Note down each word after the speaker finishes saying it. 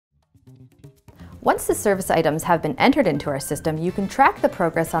Once the service items have been entered into our system, you can track the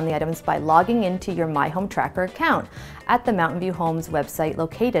progress on the items by logging into your My Home Tracker account at the Mountain View Homes website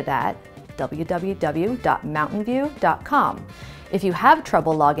located at www.mountainview.com. If you have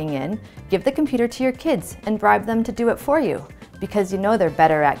trouble logging in, give the computer to your kids and bribe them to do it for you, because you know they're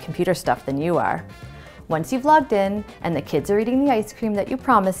better at computer stuff than you are. Once you've logged in and the kids are eating the ice cream that you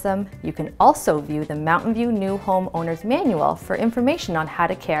promised them, you can also view the Mountain View New Home Owner's Manual for information on how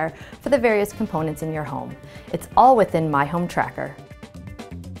to care for the various components in your home. It's all within My Home Tracker.